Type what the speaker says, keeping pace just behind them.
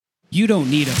You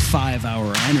don't need a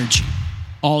 5-hour energy.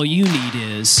 All you need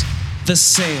is the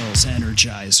Sales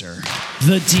Energizer.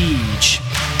 The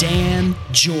Deej, Dan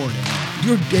Jordan.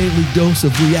 Your daily dose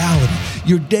of reality.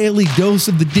 Your daily dose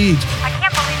of the Deej. I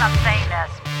can't believe I'm saying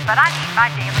this, but I need my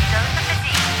daily dose of the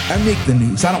Deej. I make the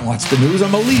news. I don't watch the news.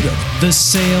 I'm a leader. The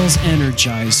Sales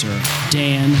Energizer,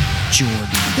 Dan Jordan.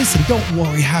 Listen, don't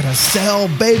worry how to sell,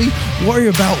 baby. Worry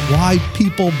about why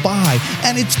people buy.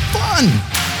 And it's fun.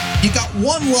 You got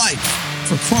one life,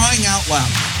 for crying out loud.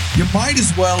 You might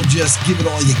as well just give it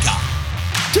all you got.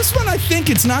 Just when I think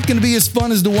it's not going to be as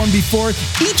fun as the one before,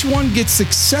 each one gets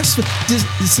successfully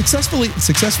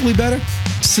better?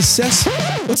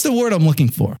 What's the word I'm looking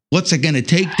for? What's it going to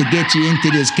take to get you into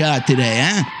this car today,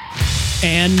 huh?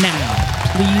 And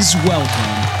now, please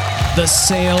welcome the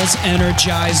Sales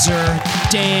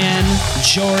Energizer, Dan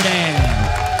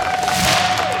Jordan.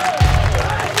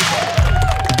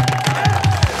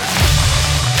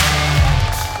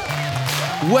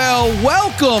 Well,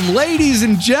 welcome, ladies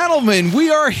and gentlemen. We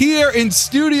are here in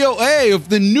Studio A of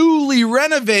the newly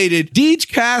renovated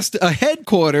Deejcast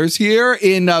headquarters here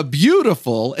in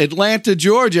beautiful Atlanta,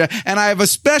 Georgia. And I have a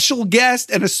special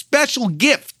guest and a special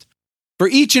gift for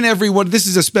each and every one. This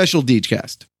is a special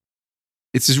Deejcast.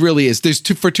 This really is. There's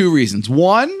for two reasons.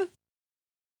 One,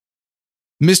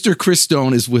 Mr. Chris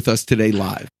Stone is with us today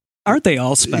live. Aren't they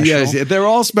all special? Yes, they're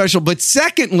all special. But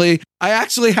secondly, I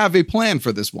actually have a plan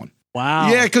for this one. Wow.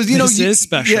 Yeah, because this is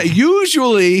special. Yeah,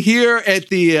 usually here at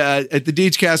the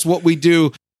Deejcast, what we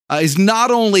do is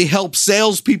not only help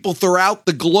salespeople throughout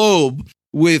the globe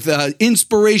with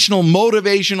inspirational,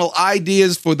 motivational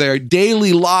ideas for their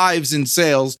daily lives in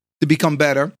sales to become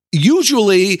better.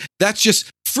 Usually, that's just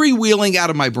freewheeling out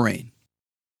of my brain.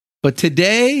 But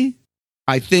today,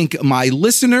 I think my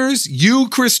listeners, you,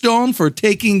 Chris Stone, for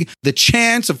taking the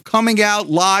chance of coming out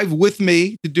live with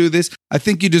me to do this, I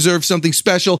think you deserve something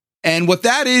special. And what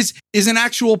that is an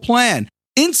actual plan,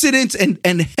 incidents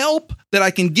and help that I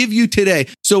can give you today.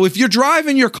 So if you're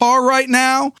driving your car right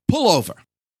now, pull over.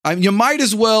 You might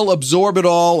as well absorb it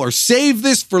all or save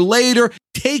this for later.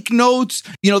 Take notes.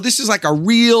 This is like a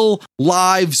real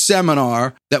live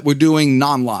seminar that we're doing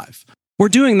non-live. We're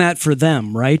doing that for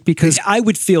them, right? Because I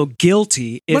would feel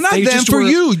guilty if not they them, just for were,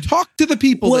 you. Talk to the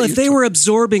people. Well, if they were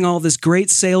absorbing all this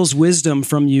great sales wisdom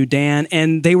from you, Dan,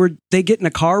 and they get in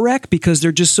a car wreck because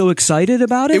they're just so excited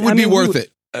about it, it would be worth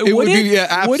it. It would be, yeah,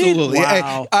 absolutely.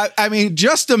 Wow. I mean,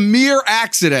 just a mere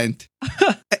accident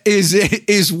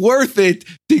is worth it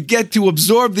to get to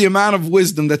absorb the amount of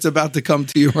wisdom that's about to come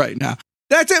to you right now.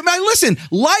 That's it, man. Listen,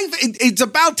 life, it's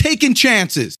about taking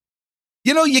chances.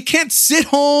 You can't sit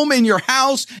home in your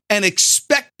house and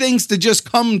expect things to just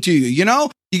come to you.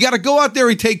 You got to go out there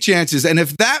and take chances. And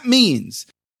if that means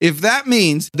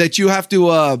that you have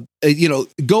to,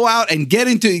 go out and get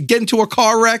into a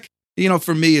car wreck,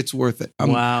 for me, it's worth it.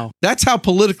 Wow. That's how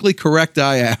politically correct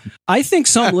I am. I think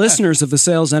some listeners of the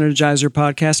Sales Energizer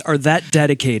podcast are that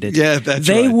dedicated. Yeah, that's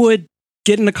They right. would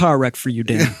get in a car wreck for you,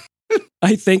 Dan.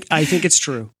 I think it's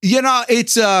true.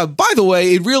 It's, by the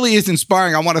way, it really is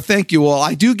inspiring. I want to thank you all.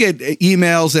 I do get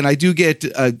emails and I do get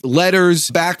letters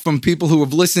back from people who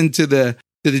have listened to the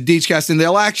Deejcast, and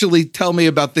they'll actually tell me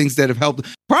about things that have helped.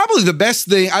 Probably the best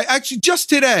thing, just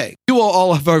today, you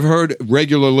all have heard,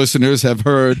 regular listeners have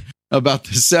heard about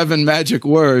the 7 magic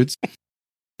words.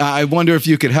 I wonder if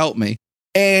you could help me.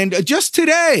 And just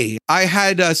today, I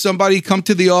had somebody come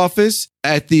to the office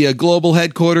at the global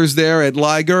headquarters there at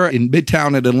Liger in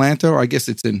Midtown at Atlanta, or I guess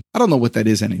it's I don't know what that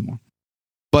is anymore,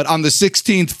 but on the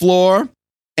 16th floor,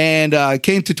 and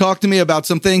came to talk to me about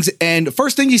some things. And the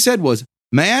first thing he said was,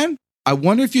 man, I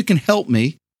wonder if you can help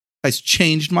me, has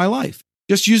changed my life.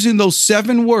 Just using those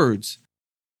 7 words.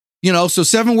 So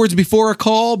 7 words before a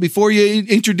call, before you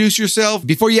introduce yourself,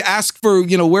 before you ask for,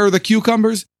 where are the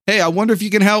cucumbers? Hey, I wonder if you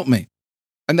can help me.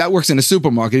 And that works in a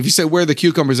supermarket. If you say, where are the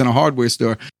cucumbers in a hardware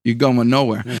store, you're going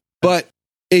nowhere. Yeah. But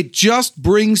it just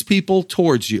brings people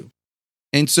towards you.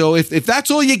 And so if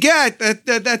that's all you get,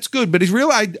 that's good. But it's real.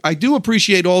 I do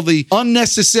appreciate all the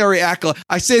unnecessary accolades.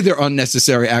 I say they're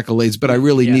unnecessary accolades, but I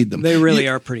really need them. They really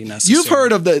are pretty necessary. You've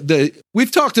heard of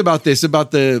we've talked about this,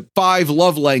 about the 5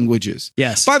 love languages.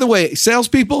 Yes. By the way,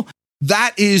 salespeople,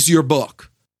 that is your book.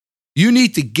 You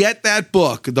need to get that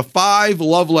book, The 5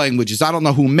 Love Languages. I don't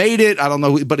know who made it. I don't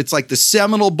know, but it's like the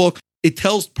seminal book. It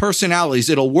tells personalities.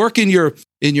 It'll work in your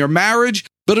marriage,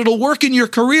 but it'll work in your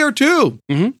career too.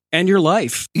 Mm-hmm. And your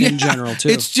life in general too.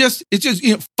 It's just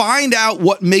find out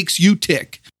what makes you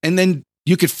tick. And then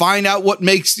you could find out what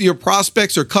makes your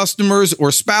prospects or customers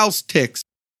or spouse ticks.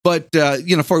 But,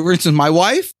 for instance, my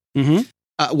wife,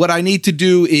 what I need to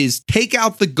do is take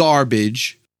out the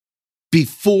garbage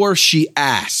before she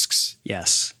asks.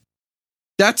 Yes.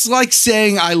 That's like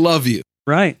saying, I love you.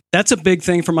 Right. That's a big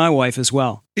thing for my wife as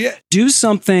well. Yeah. Do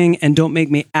something and don't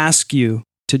make me ask you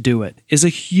to do it is a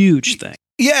huge thing.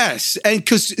 Yes. And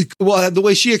because, well, the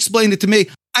way she explained it to me,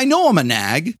 I know I'm a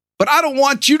nag, but I don't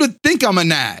want you to think I'm a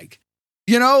nag.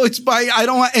 You know, I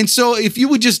don't want, and so if you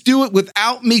would just do it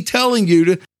without me telling you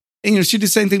to, and, you know, she did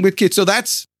the same thing with kids. So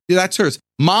that's hers.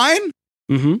 Mine,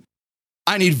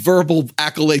 I need verbal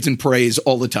accolades and praise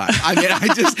all the time. I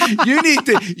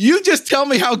mean, you just tell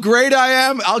me how great I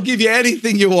am. I'll give you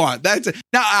anything you want.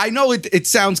 Now I know it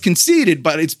sounds conceited,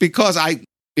 but it's because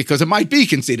it might be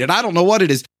conceited. I don't know what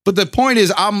it is. But the point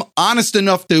is, I'm honest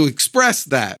enough to express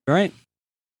that. Right.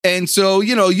 And so,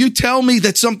 you know, you tell me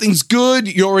that something's good,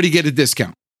 you already get a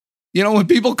discount. You know, when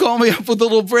people call me up with a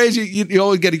little praise, you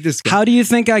always get a discount. How do you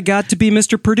think I got to be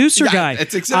Mr. Producer Guy?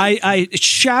 That's exactly. I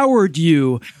showered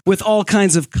you with all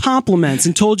kinds of compliments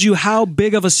and told you how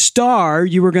big of a star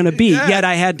you were going to be. Yeah. Yet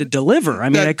I had to deliver. I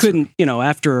mean, I couldn't, you know,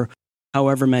 after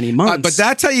however many months. But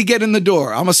that's how you get in the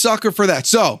door. I'm a sucker for that.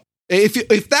 So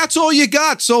if that's all you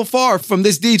got so far from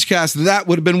this Deejcast, that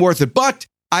would have been worth it. But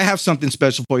I have something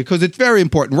special for you because it's very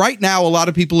important. Right now, a lot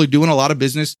of people are doing a lot of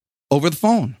business over the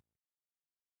phone.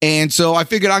 And so I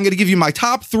figured I'm going to give you my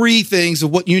top 3 things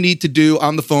of what you need to do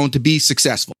on the phone to be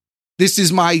successful. This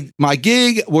is my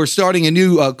gig. We're starting a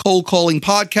new cold calling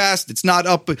podcast. It's not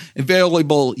up and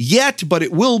available yet, but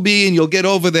it will be, and you'll get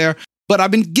over there. But I've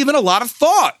been giving a lot of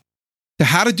thought to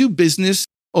how to do business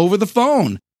over the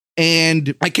phone.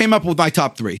 And I came up with my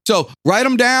top 3. So write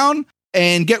them down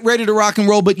and get ready to rock and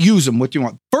roll, but use them what you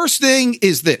want. First thing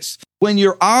is this. When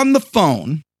you're on the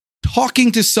phone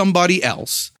talking to somebody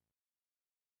else,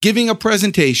 giving a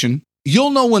presentation, you'll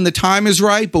know when the time is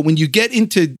right, but when you get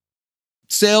into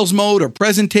sales mode or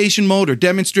presentation mode or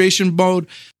demonstration mode,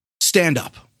 stand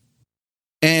up.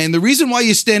 And the reason why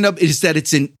you stand up is that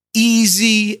it's an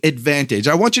easy advantage.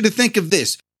 I want you to think of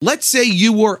this. Let's say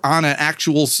you were on an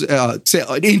actual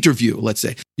an interview. Let's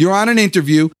say you're on an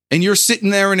interview and you're sitting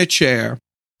there in a chair,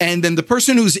 and then the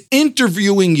person who's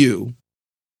interviewing you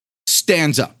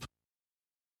stands up.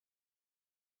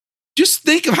 Just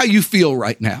think of how you feel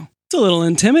right now. It's a little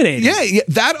intimidating. Yeah,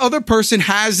 that other person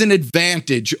has an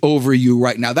advantage over you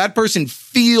right now. That person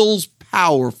feels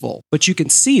powerful. But you can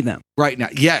see them. Right now.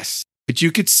 Yes, but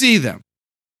you could see them.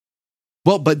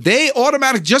 Well, but they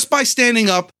automatically, just by standing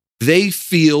up, they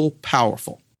feel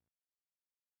powerful.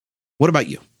 What about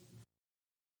you?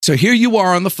 So here you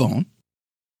are on the phone,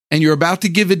 and you're about to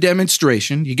give a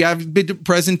demonstration. You got a big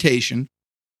presentation,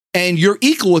 and you're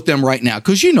equal with them right now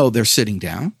because you know they're sitting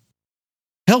down.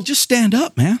 Hell, just stand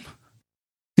up, man.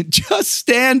 Just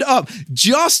stand up.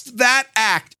 Just that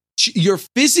act, your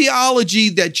physiology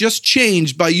that just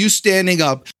changed by you standing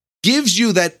up gives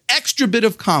you that extra bit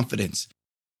of confidence,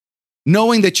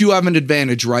 knowing that you have an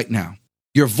advantage right now.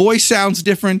 Your voice sounds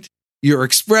different. Your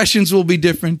expressions will be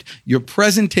different. Your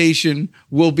presentation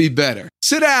will be better.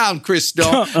 Sit down, Chris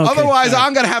Stone. Okay, otherwise,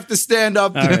 I'm going to have to stand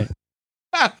up. All right.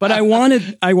 But I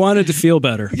wanted to feel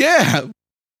better. Yeah,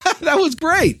 that was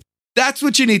great. That's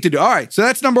what you need to do. All right. So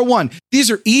that's number 1.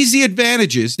 These are easy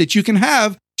advantages that you can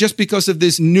have just because of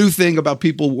this new thing about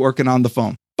people working on the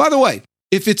phone. By the way,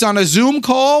 if it's on a Zoom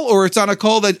call or it's on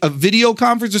a video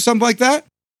conference or something like that,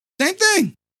 same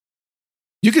thing.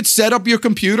 You could set up your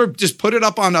computer, just put it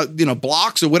up on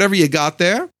blocks or whatever you got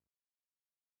there.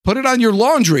 Put it on your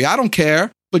laundry. I don't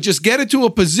care, but just get it to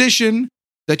a position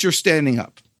that you're standing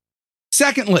up.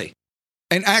 Secondly,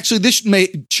 and actually this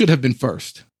should have been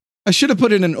first. I should have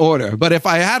put it in order, but if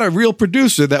I had a real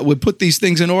producer that would put these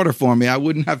things in order for me, I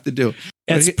wouldn't have to do it.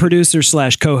 It's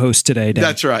producer/co-host today, Dan.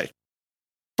 That's right.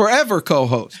 Forever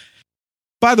co-host.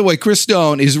 By the way, Chris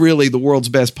Stone is really the world's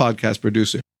best podcast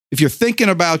producer. If you're thinking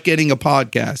about getting a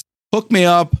podcast, hook me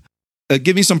up,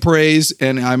 give me some praise,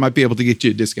 and I might be able to get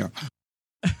you a discount.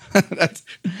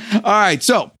 All right.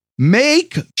 So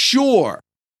make sure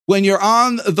when you're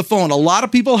on the phone, a lot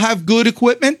of people have good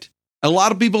equipment. A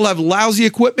lot of people have lousy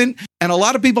equipment, and a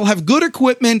lot of people have good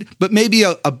equipment, but maybe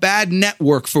a bad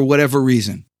network for whatever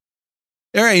reason.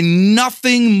 There ain't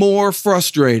nothing more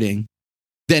frustrating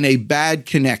than a bad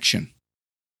connection.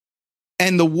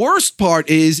 And the worst part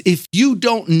is if you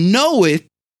don't know it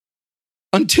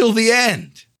until the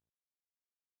end.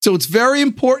 So it's very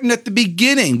important at the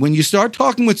beginning, when you start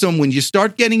talking with someone, when you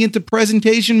start getting into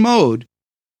presentation mode,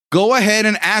 go ahead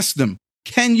and ask them,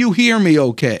 can you hear me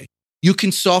okay? You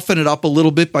can soften it up a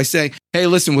little bit by saying, hey,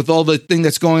 listen, with all the thing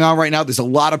that's going on right now, there's a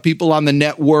lot of people on the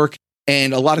network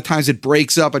and a lot of times it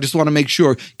breaks up. I just want to make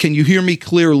sure, can you hear me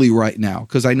clearly right now?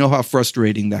 Because I know how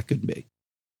frustrating that could be.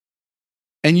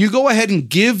 And you go ahead and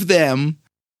give them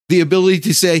the ability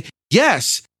to say,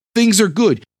 yes, things are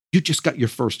good. You just got your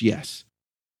first yes.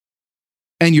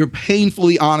 And you're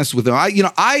painfully honest with them.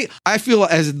 I feel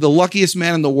as the luckiest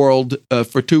man in the world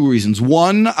for two reasons.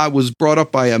 One, I was brought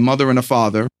up by a mother and a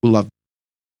father who loved me.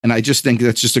 And I just think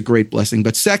that's just a great blessing.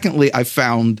 But secondly, I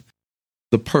found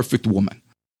the perfect woman.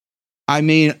 I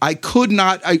mean, I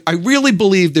really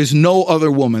believe there's no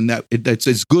other woman that's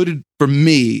as good for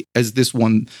me as this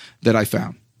one that I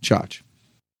found, Chach.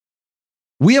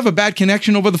 We have a bad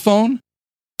connection over the phone.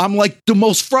 I'm like the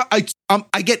most,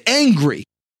 I get angry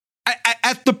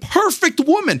at the perfect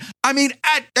woman. I mean,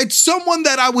 at someone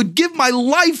that I would give my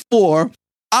life for.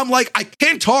 I'm like, I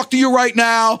can't talk to you right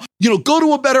now. Go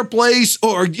to a better place,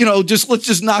 or, let's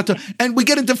just not. And we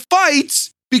get into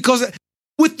fights because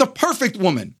with the perfect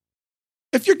woman.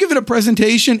 If you're giving a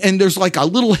presentation and there's like a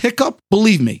little hiccup,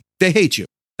 believe me, they hate you.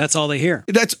 That's all they hear.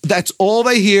 That's all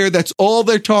they hear. That's all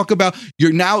they talk about.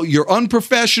 You're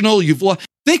unprofessional. You've lost.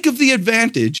 Think of the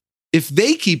advantage if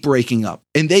they keep breaking up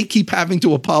and they keep having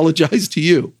to apologize to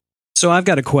you. So I've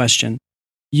got a question.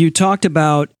 You talked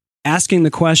about asking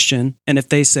the question, and if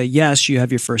they say yes, you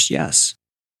have your first yes.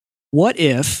 What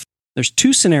if there's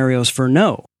two scenarios for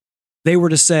no? They were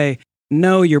to say,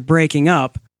 no, you're breaking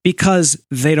up, because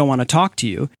they don't want to talk to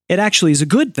you. It actually is a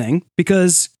good thing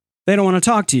because they don't want to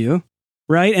talk to you,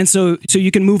 right? And so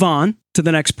you can move on to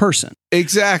the next person.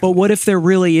 Exactly. But what if there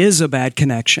really is a bad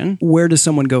connection? Where does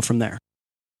someone go from there?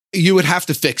 You would have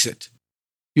to fix it.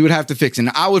 You would have to fix it. And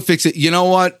I would fix it. You know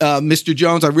what, Mr.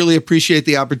 Jones, I really appreciate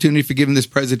the opportunity for giving this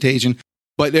presentation,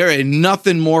 but there is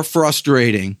nothing more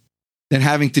frustrating than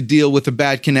having to deal with a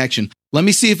bad connection. Let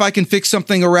me see if I can fix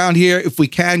something around here. If we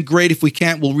can, great. If we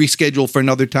can't, we'll reschedule for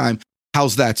another time.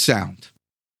 How's that sound?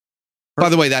 Perfect. By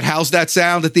the way, how's that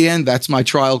sound at the end? That's my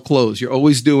trial close. You're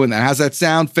always doing that. How's that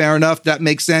sound? Fair enough. That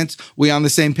makes sense. We on the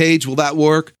same page? Will that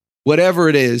work? Whatever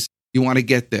it is, you want to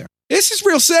get there. This is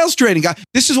real sales training, guy.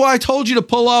 This is why I told you to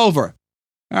pull over.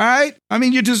 All right? I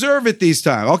mean, you deserve it these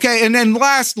times. Okay, and then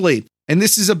lastly, and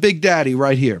this is a big daddy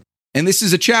right here, and this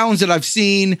is a challenge that I've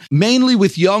seen mainly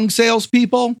with young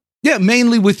salespeople. Yeah,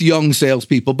 mainly with young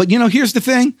salespeople. But, here's the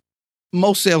thing.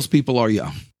 Most salespeople are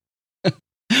young.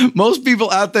 Most people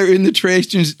out there in the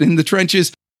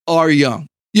trenches are young.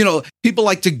 People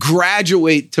like to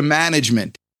graduate to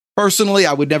management. Personally,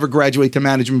 I would never graduate to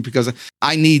management because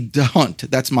I need to hunt.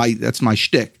 That's my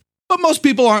shtick. But most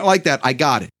people aren't like that. I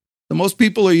got it. So most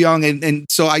people are young. And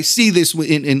so I see this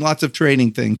in lots of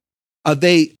training things.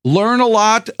 They learn a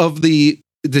lot of the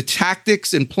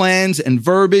tactics and plans and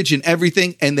verbiage and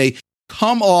everything, and they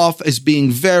come off as being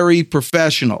very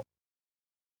professional.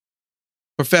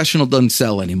 Professional doesn't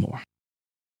sell anymore.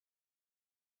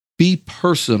 Be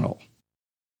personal,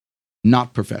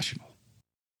 not professional.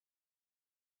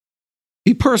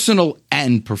 Be personal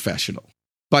and professional.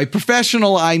 By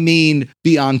professional, I mean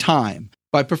be on time.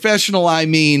 By professional, I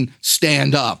mean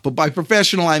stand up. But by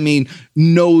professional, I mean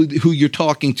know who you're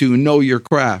talking to, know your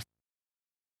craft.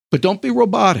 But don't be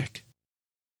robotic.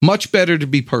 Much better to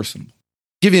be personal.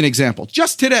 Give you an example.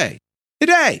 Just today,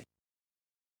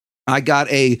 I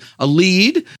got a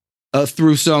lead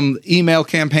through some email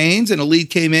campaigns, and a lead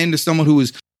came in to someone who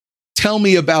was, tell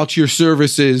me about your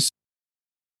services.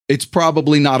 It's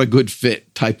probably not a good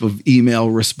fit type of email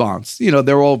response.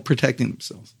 They're all protecting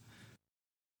themselves.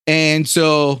 And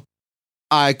so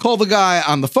I called the guy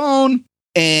on the phone,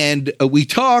 and we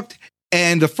talked.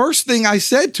 And the first thing I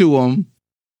said to him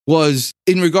was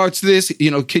in regards to this,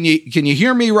 can you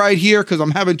hear me right here? Because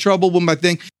I'm having trouble with my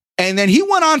thing. And then he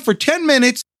went on for 10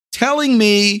 minutes telling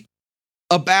me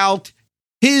about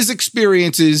his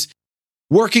experiences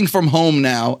working from home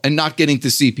now and not getting to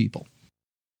see people.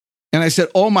 And I said,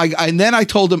 oh my God. And then I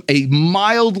told him a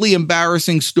mildly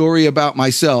embarrassing story about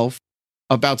myself,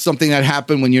 about something that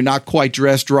happened when you're not quite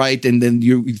dressed right. And then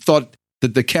you thought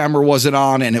that the camera wasn't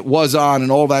on, and it was on,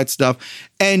 and all that stuff.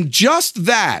 And just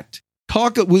that,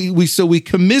 we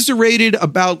commiserated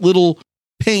about little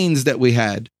pains that we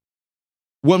had.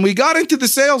 When we got into the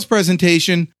sales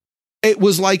presentation, it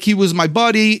was like he was my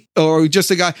buddy or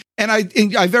just a guy. And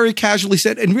I very casually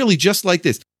said, and really just like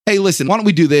this, hey, listen, why don't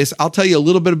we do this? I'll tell you a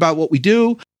little bit about what we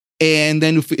do. And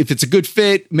then if it's a good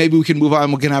fit, maybe we can move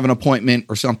on. We can have an appointment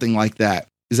or something like that.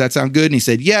 Does that sound good? And he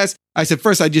said, yes. I said,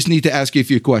 first, I just need to ask you a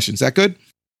few questions. Is that good?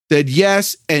 Said,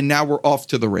 yes. And now we're off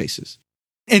to the races.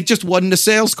 It just wasn't a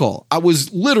sales call. I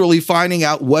was literally finding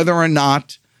out whether or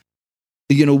not,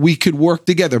 we could work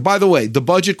together. By the way, the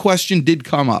budget question did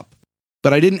come up,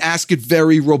 but I didn't ask it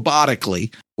very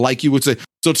robotically, like you would say,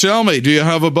 so tell me, do you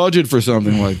have a budget for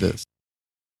something like this?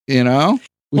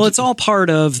 Well, it's all part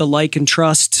of the like and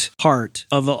trust part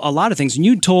of a lot of things. And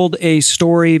you told a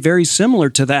story very similar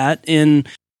to that in,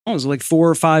 it was like 4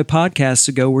 or 5 podcasts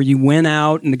ago, where you went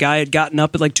out and the guy had gotten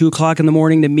up at like 2:00 in the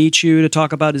morning to meet you to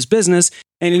talk about his business,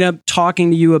 and ended up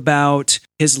talking to you about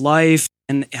his life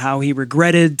and how he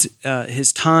regretted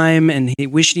his time, and he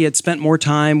wished he had spent more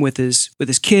time with his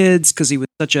kids because he was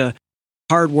such a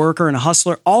hard worker and a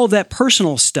hustler. All of that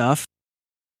personal stuff,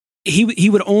 he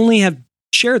would only have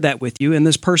shared that with you, and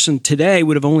this person today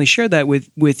would have only shared that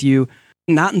with you.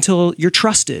 Not until you're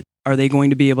trusted are they going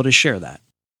to be able to share that.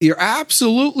 You're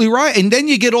absolutely right. And then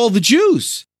you get all the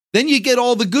juice. Then you get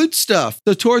all the good stuff.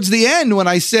 So towards the end, when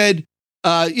I said,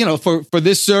 for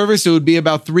this service, it would be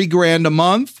about $3,000 a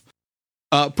month,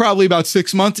 probably about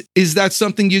 6 months. Is that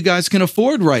something you guys can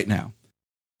afford right now?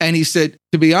 And he said,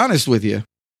 to be honest with you,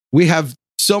 we have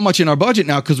so much in our budget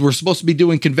now because we're supposed to be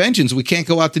doing conventions. We can't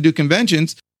go out to do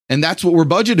conventions. And that's what we're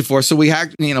budgeted for. So we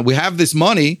have this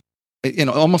money,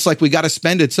 almost like we got to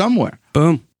spend it somewhere.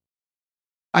 Boom.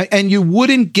 And you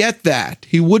wouldn't get that.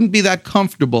 He wouldn't be that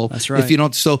comfortable. That's right. If you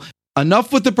don't. So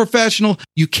enough with the professional.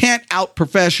 You can't out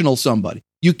professional somebody.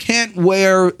 You can't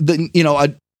wear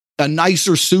a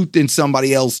nicer suit than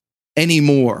somebody else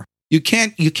anymore. You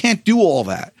can't do all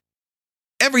that.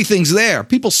 Everything's there.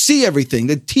 People see everything.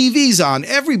 The TV's on.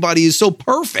 Everybody is so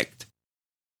perfect.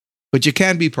 But you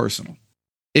can be personal.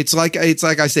 It's like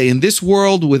I say, in this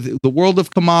world, with the world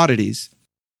of commodities,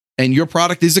 and your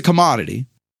product is a commodity,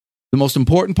 the most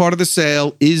important part of the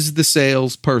sale is the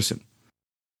salesperson.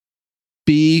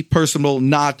 Be personal,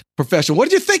 not professional. What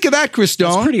did you think of that, Chris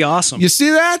Stone? That's pretty awesome. You see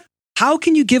that? How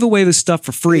can you give away this stuff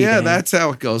for free? Yeah, Dan? That's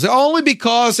how it goes. Only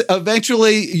because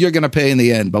eventually you're going to pay in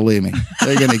the end, believe me.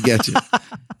 They're going to get you.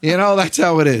 That's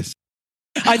how it is.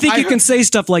 I think you can say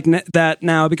stuff like that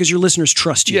now because your listeners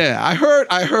trust you. Yeah,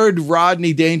 I heard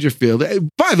Rodney Dangerfield.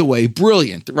 By the way,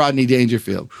 brilliant Rodney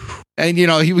Dangerfield. And he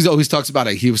always talks about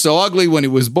it. He was so ugly when he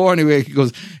was born. He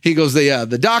goes.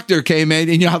 The doctor came in,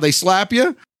 and you know how they slap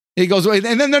you. He goes,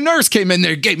 and then the nurse came in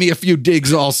there, gave me a few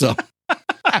digs also.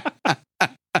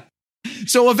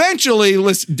 So eventually,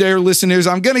 dear listeners,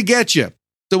 I'm going to get you.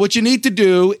 So what you need to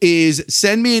do is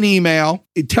send me an email.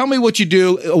 Tell me what you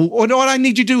do. What I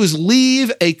need you to do is leave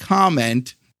a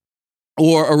comment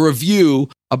or a review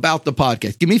about the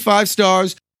podcast. Give me 5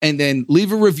 stars and then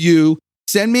leave a review.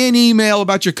 Send me an email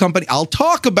about your company. I'll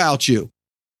talk about you.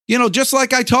 Just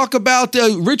like I talk about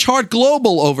Rich Heart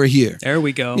Global over here. There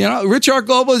we go. Rich Heart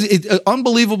Global is an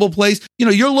unbelievable place.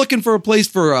 You're looking for a place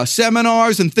for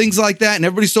seminars and things like that, and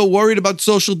everybody's so worried about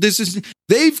social distancing.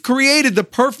 They've created the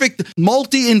perfect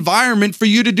multi-environment for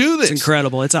you to do this. It's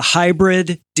incredible. It's a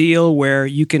hybrid deal where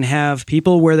you can have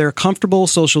people where they're comfortable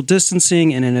social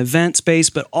distancing in an event space,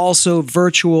 but also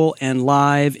virtual and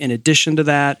live in addition to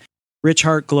that. Rich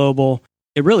Heart Global.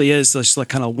 It really is just like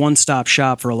kind of one-stop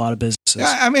shop for a lot of businesses.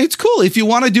 I mean, it's cool. If you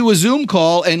want to do a Zoom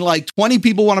call and like 20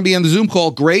 people want to be on the Zoom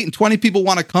call, great. And 20 people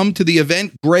want to come to the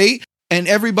event, great. And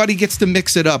everybody gets to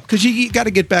mix it up because you got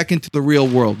to get back into the real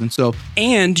world.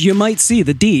 And you might see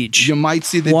the Deej. You might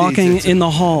see the walking Deej. in the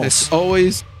halls. It's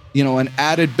always, an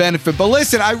added benefit. But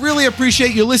listen, I really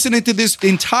appreciate you listening to this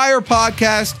entire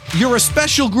podcast. You're a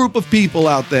special group of people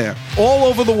out there all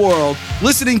over the world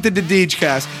listening to the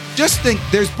Deejcast. Just think,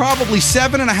 there's probably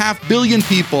 7.5 billion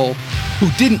people who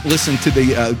didn't listen to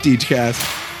the Deejcast.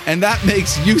 And that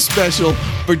makes you special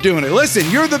for doing it. Listen,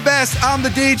 you're the best. I'm the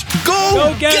Deej.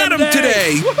 Go get them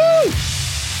today. Woohoo!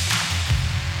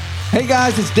 Hey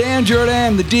guys, it's Dan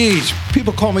Jordan, the Deej.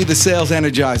 People call me the Sales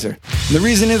Energizer. And the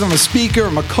reason is I'm a speaker,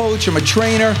 I'm a coach, I'm a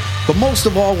trainer. But most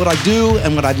of all, what I do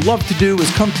and what I'd love to do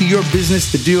is come to your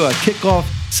business to do a kickoff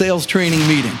sales training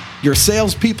meeting. Your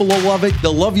salespeople will love it.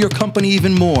 They'll love your company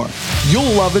even more.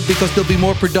 You'll love it because there'll be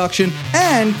more production.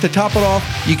 And to top it off,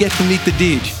 you get to meet the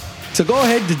Deej. So go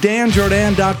ahead to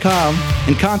danjordan.com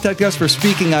and contact us for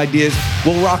speaking ideas.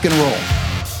 We'll rock and roll.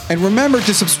 And remember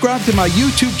to subscribe to my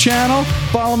YouTube channel,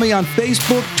 follow me on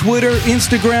Facebook, Twitter,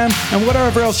 Instagram, and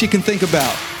whatever else you can think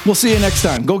about. We'll see you next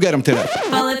time. Go get them today.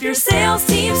 Well, if your sales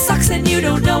team sucks and you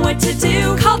don't know what to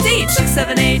do, call Deej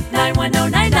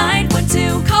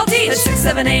 678-910-9912. Call Deej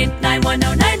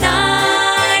 678-910-9912.